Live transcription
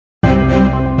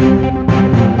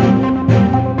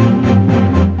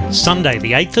Sunday,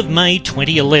 the 8th of May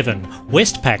 2011,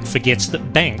 Westpac forgets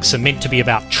that banks are meant to be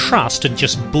about trust and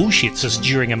just bullshits us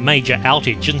during a major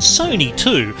outage, and Sony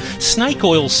too. Snake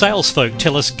oil salesfolk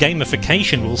tell us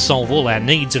gamification will solve all our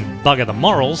needs and bugger the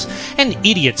morals, and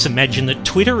idiots imagine that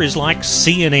Twitter is like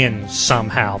CNN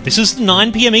somehow. This is the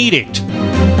 9pm Edict.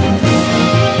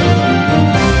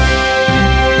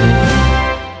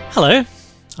 Hello,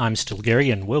 I'm still Gary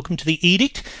and welcome to the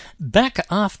Edict, back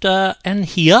after an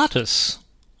hiatus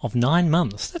of 9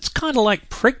 months. That's kind of like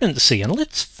pregnancy, and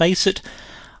let's face it,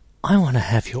 I want to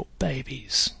have your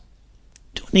babies.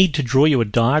 Do I need to draw you a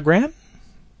diagram?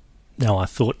 No, I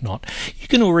thought not. You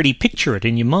can already picture it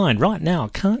in your mind right now,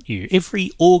 can't you? Every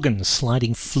organ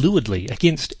sliding fluidly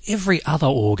against every other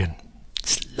organ.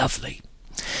 It's lovely.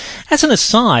 As an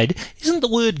aside, isn't the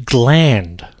word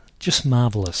gland just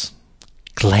marvellous?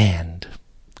 Gland.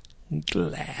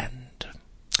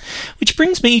 Which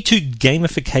brings me to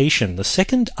gamification, the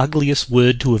second ugliest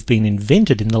word to have been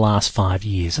invented in the last 5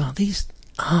 years. Oh, these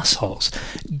assholes.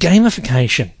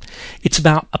 Gamification. It's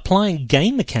about applying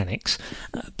game mechanics,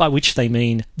 by which they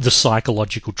mean the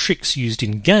psychological tricks used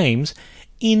in games,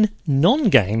 in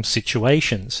non-game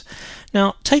situations.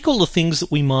 Now, take all the things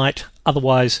that we might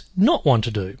otherwise not want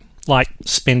to do, like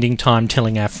spending time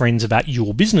telling our friends about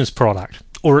your business product,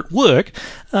 or at work,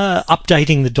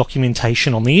 updating the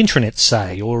documentation on the intranet,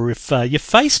 say, or if your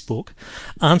Facebook,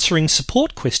 answering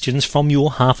support questions from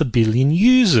your 500 million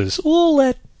users, all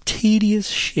that tedious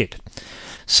shit.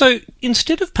 So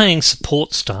instead of paying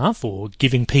support staff or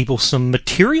giving people some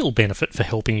material benefit for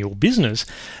helping your business,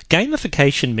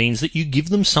 gamification means that you give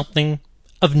them something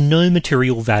of no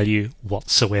material value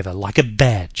whatsoever, like a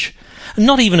badge.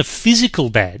 Not even a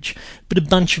physical badge, but a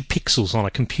bunch of pixels on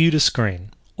a computer screen,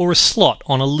 or a slot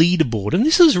on a leaderboard. And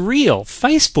this is real.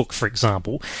 Facebook, for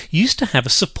example, used to have a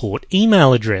support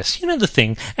email address. You know, the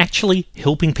thing, actually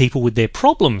helping people with their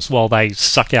problems while they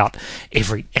suck out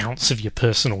every ounce of your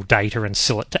personal data and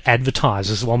sell it to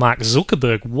advertisers, while Mark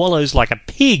Zuckerberg wallows like a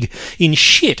pig in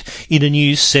shit in a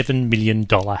new $7 million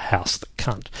house, the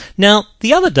cunt. Now,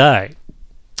 the other day,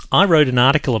 I wrote an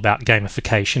article about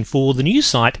gamification for the new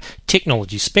site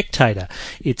Technology Spectator.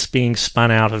 It's being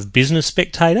spun out of Business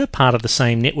Spectator, part of the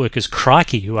same network as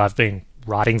Crikey, who I've been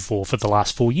writing for the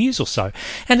last 4 years or so,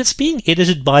 and it's being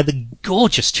edited by the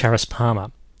gorgeous Charis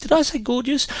Palmer. Did I say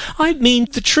gorgeous? I mean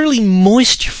the truly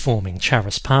moisture-forming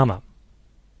Charis Palmer.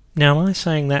 Now, am I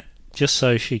saying that just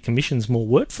so she commissions more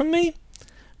work from me?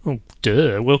 Oh,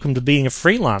 duh, welcome to being a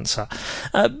freelancer.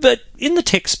 But in the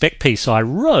tech spec piece I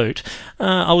wrote,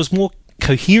 I was more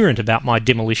coherent about my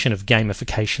demolition of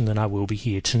gamification than I will be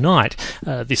here tonight.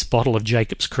 This bottle of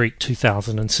Jacob's Creek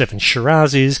 2007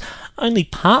 Shiraz is only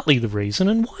partly the reason,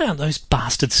 and why aren't those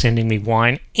bastards sending me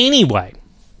wine anyway?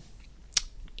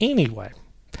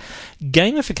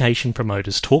 Gamification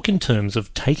promoters talk in terms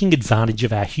of taking advantage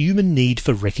of our human need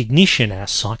for recognition, our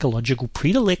psychological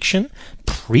predilection,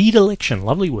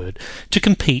 lovely word, to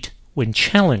compete when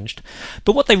challenged.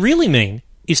 But what they really mean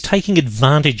is taking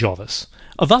advantage of us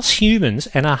humans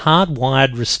and our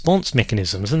hardwired response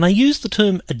mechanisms, and they use the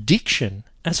term addiction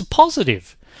as a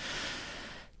positive.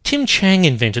 Tim Chang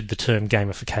invented the term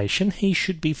gamification. He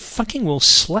should be fucking well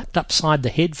slapped upside the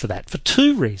head for that, for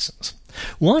two reasons.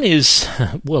 One is,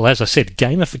 well, as I said,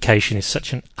 gamification is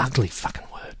such an ugly fucking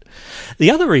word.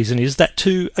 The other reason is that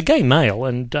to a gay male,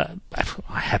 and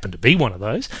I happen to be one of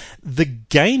those, the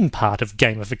game part of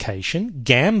gamification,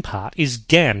 GAM part, is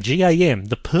GAM, G-A-M,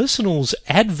 the personal's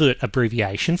advert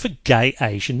abbreviation for gay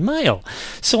Asian male.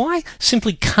 So I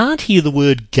simply can't hear the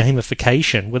word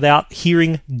gamification without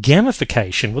hearing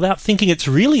gamification, without thinking it's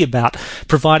really about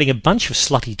providing a bunch of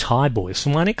slutty Thai boys for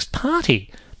my next party.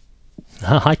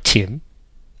 Hi, Tim.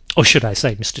 Or should I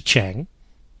say Mr. Chang?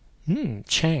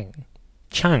 Chung.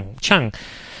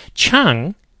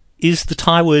 Chung is the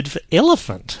Thai word for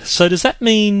elephant. So does that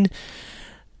mean...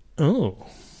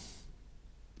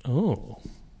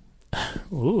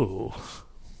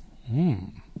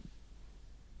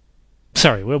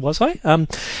 Sorry, where was I?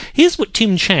 Here's what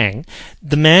Tim Chang,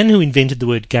 the man who invented the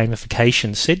word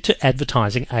gamification, said to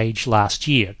Advertising Age last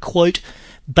year. Quote,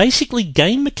 "Basically,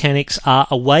 game mechanics are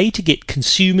a way to get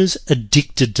consumers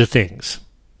addicted to things."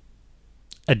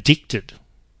 Addicted.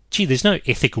 Gee, there's no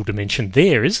ethical dimension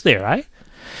there, is there, eh?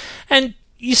 And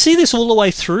you see this all the way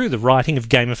through the writing of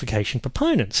gamification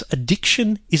proponents.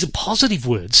 Addiction is a positive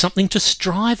word, something to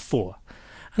strive for.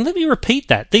 And let me repeat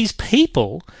that. These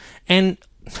people, and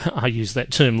I use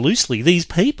that term loosely, these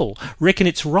people reckon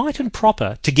it's right and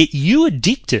proper to get you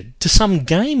addicted to some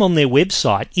game on their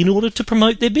website in order to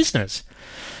promote their business.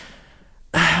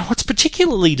 What's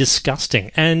particularly disgusting,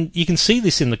 and you can see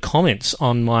this in the comments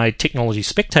on my Technology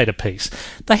Spectator piece.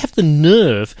 They have the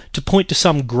nerve to point to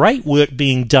some great work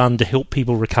being done to help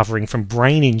people recovering from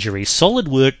brain injury, solid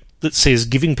work that says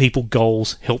giving people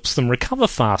goals helps them recover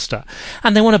faster.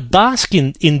 And they want to bask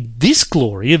in this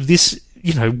glory of this,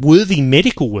 worthy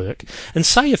medical work and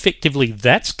say effectively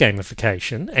that's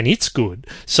gamification and it's good.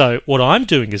 So what I'm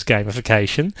doing is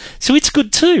gamification, so it's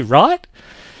good too, right?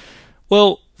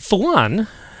 Well, for one,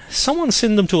 someone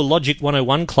send them to a Logic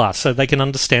 101 class so they can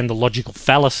understand the logical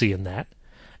fallacy in that.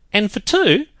 And for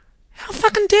two, how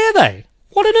fucking dare they?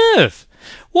 What on earth?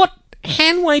 What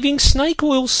hand-waving snake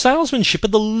oil salesmanship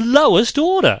of the lowest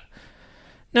order?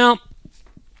 Now,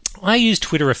 I use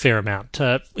Twitter a fair amount.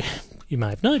 You may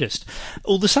have noticed.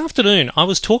 Well, this afternoon I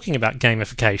was talking about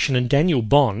gamification, and Daniel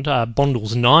Bond,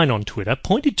 Bondles9 on Twitter,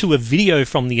 pointed to a video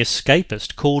from The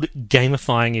Escapist called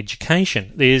Gamifying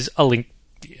Education. There's a link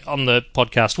on the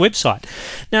podcast website.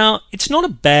 Now, it's not a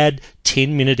bad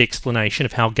 10-minute explanation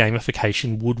of how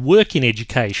gamification would work in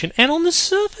education, and on the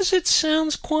surface it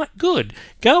sounds quite good.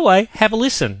 Go away, have a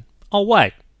listen. I'll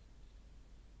wait.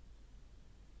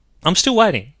 I'm still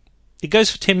waiting. It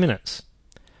goes for 10 minutes.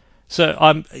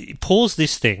 So pause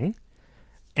this thing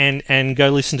and go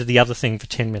listen to the other thing for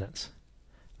 10 minutes.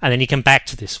 And then you come back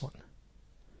to this one.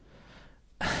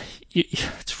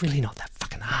 It's really not that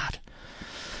fucking hard.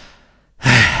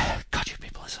 God, you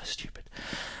people are so stupid.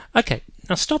 Okay,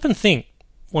 now stop and think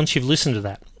once you've listened to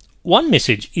that. One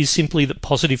message is simply that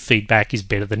positive feedback is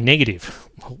better than negative.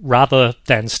 Rather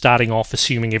than starting off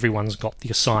assuming everyone's got the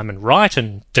assignment right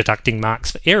and deducting marks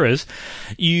for errors,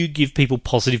 you give people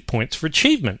positive points for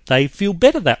achievement. They feel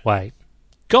better that way.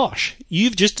 Gosh,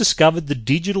 you've just discovered the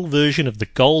digital version of the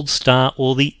gold star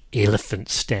or the elephant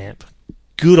stamp.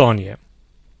 Good on you.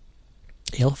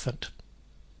 Elephant.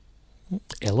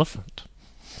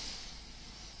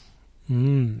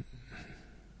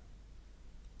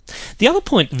 The other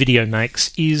point the video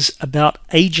makes is about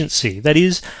agency. That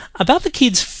is, about the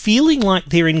kids feeling like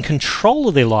they're in control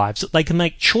of their lives, that they can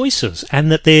make choices,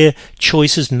 and that their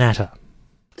choices matter.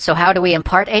 So how do we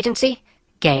impart agency?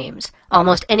 Games.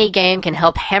 Almost any game can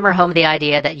help hammer home the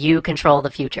idea that you control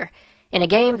the future. In a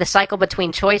game, the cycle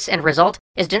between choice and result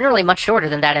is generally much shorter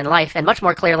than that in life and much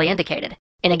more clearly indicated.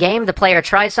 In a game, the player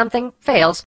tries something,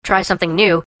 fails, tries something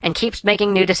new, and keeps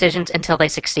making new decisions until they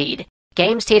succeed.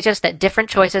 Games teach us that different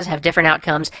choices have different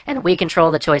outcomes, and we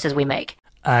control the choices we make.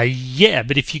 Yeah,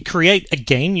 but if you create a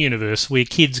game universe where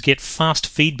kids get fast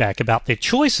feedback about their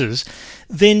choices,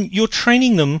 then you're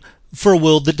training them for a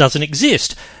world that doesn't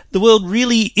exist. The world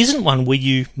really isn't one where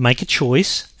you make a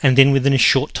choice, and then within a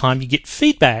short time you get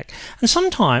feedback. And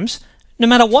sometimes, no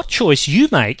matter what choice you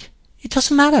make, it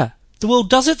doesn't matter. The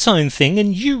world does its own thing,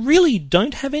 and you really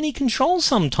don't have any control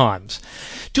sometimes.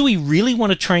 Do we really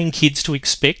want to train kids to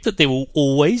expect that there will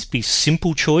always be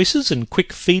simple choices and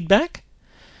quick feedback?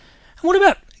 And what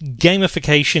about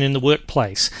gamification in the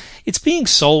workplace? It's being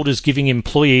sold as giving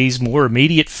employees more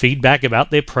immediate feedback about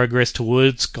their progress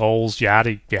towards goals,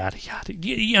 yada, yada,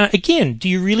 yada. Again, do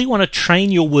you really want to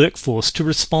train your workforce to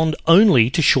respond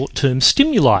only to short-term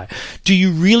stimuli? Do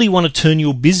you really want to turn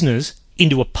your business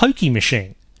into a pokey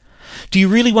machine? Do you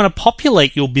really want to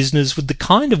populate your business with the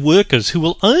kind of workers who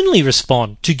will only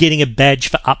respond to getting a badge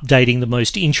for updating the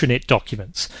most intranet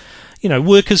documents?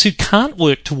 Workers who can't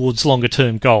work towards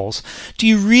longer-term goals. Do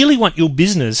you really want your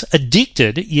business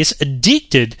addicted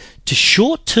to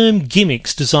short-term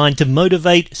gimmicks designed to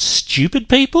motivate stupid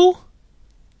people?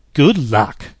 Good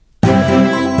luck.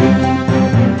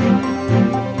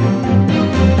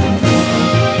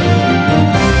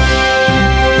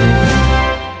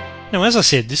 Now, as I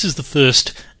said, this is the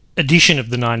first edition of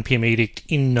the 9pm Edict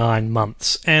in 9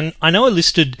 months, and I know I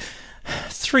listed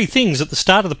 3 things at the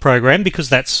start of the program because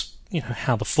that's,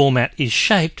 how the format is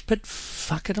shaped, but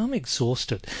fuck it, I'm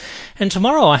exhausted. And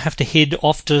tomorrow I have to head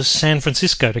off to San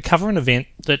Francisco to cover an event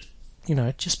that,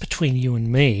 just between you and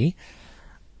me,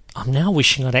 I'm now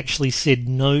wishing I'd actually said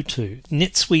no to.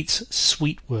 NetSuite's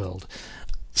Suite World.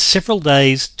 Several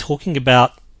days talking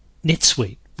about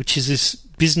NetSuite, which is this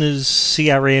business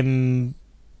CRM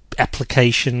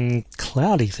application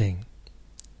cloudy thing.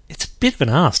 It's a bit of an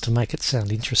arse to make it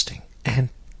sound interesting, and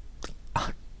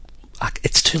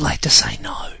it's too late to say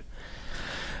no.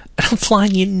 And I'm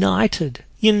flying United.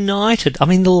 I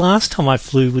mean, the last time I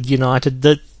flew with United,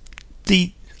 the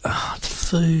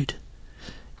food,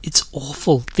 it's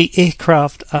awful. The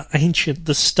aircraft are ancient.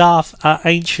 The staff are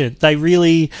ancient. They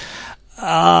really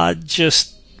are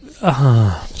just...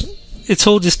 it's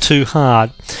all just too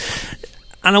hard.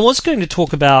 And I was going to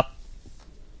talk about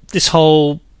this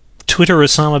whole Twitter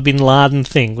Osama bin Laden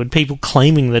thing, with people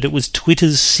claiming that it was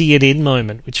Twitter's CNN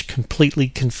moment, which completely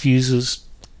confuses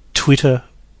Twitter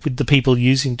with the people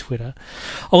using Twitter.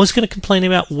 I was going to complain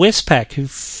about Westpac, who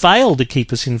failed to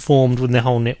keep us informed when their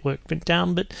whole network went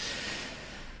down, but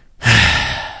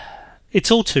it's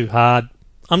all too hard.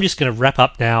 I'm just going to wrap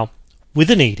up now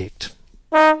with an edict.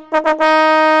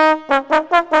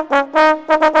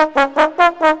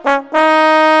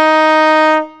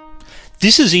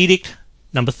 This is edict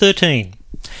number 13.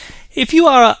 If you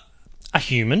are a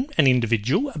human, an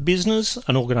individual, a business,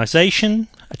 an organisation,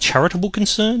 a charitable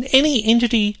concern, any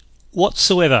entity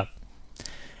whatsoever,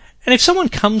 and if someone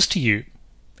comes to you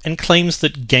and claims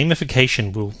that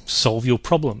gamification will solve your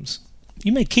problems,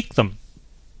 you may kick them,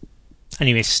 and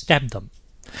you may stab them,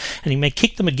 and you may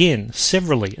kick them again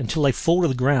severally until they fall to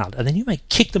the ground, and then you may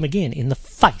kick them again in the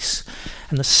face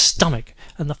and the stomach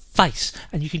and the face,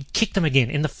 and you can kick them again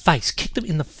in the face, kick them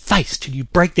in the face till you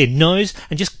break their nose,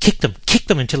 and just kick them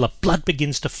until the blood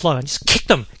begins to flow, and just kick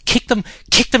them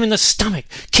in the stomach,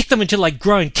 kick them until they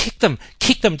groan, kick them,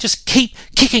 just keep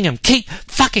kicking them, keep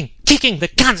fucking kicking the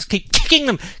cunts, keep kicking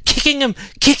them,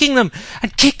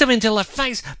 and kick them until their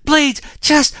face bleeds,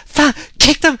 just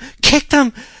kick them,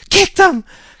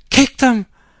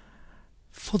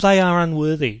 for they are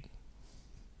unworthy,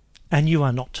 and you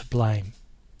are not to blame.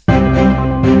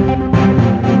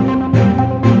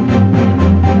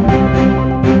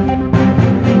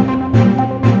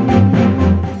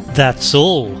 That's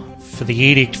all for the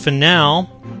edict for now.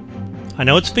 I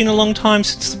know it's been a long time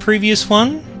since the previous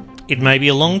one. It may be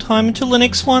a long time until the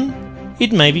next one.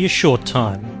 It may be a short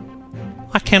time.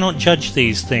 I cannot judge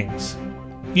these things.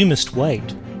 You must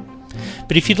wait.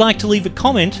 But if you'd like to leave a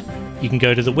comment, you can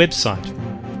go to the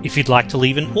website. If you'd like to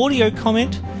leave an audio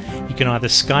comment, you can either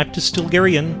Skype to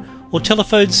Stilgarian or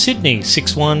telephone Sydney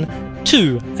 61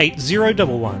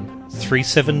 28011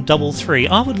 3733.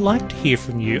 I would like to hear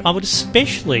from you. I would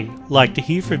especially like to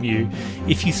hear from you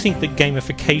if you think that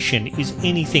gamification is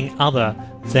anything other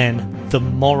than the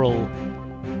moral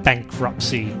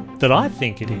bankruptcy that I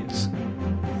think it is.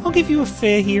 I'll give you a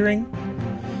fair hearing.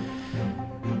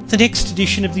 The next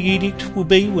edition of the edict will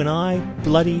be when I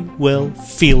bloody well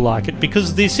feel like it,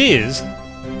 because this is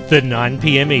the 9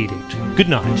 PM edict. Good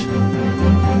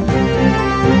night.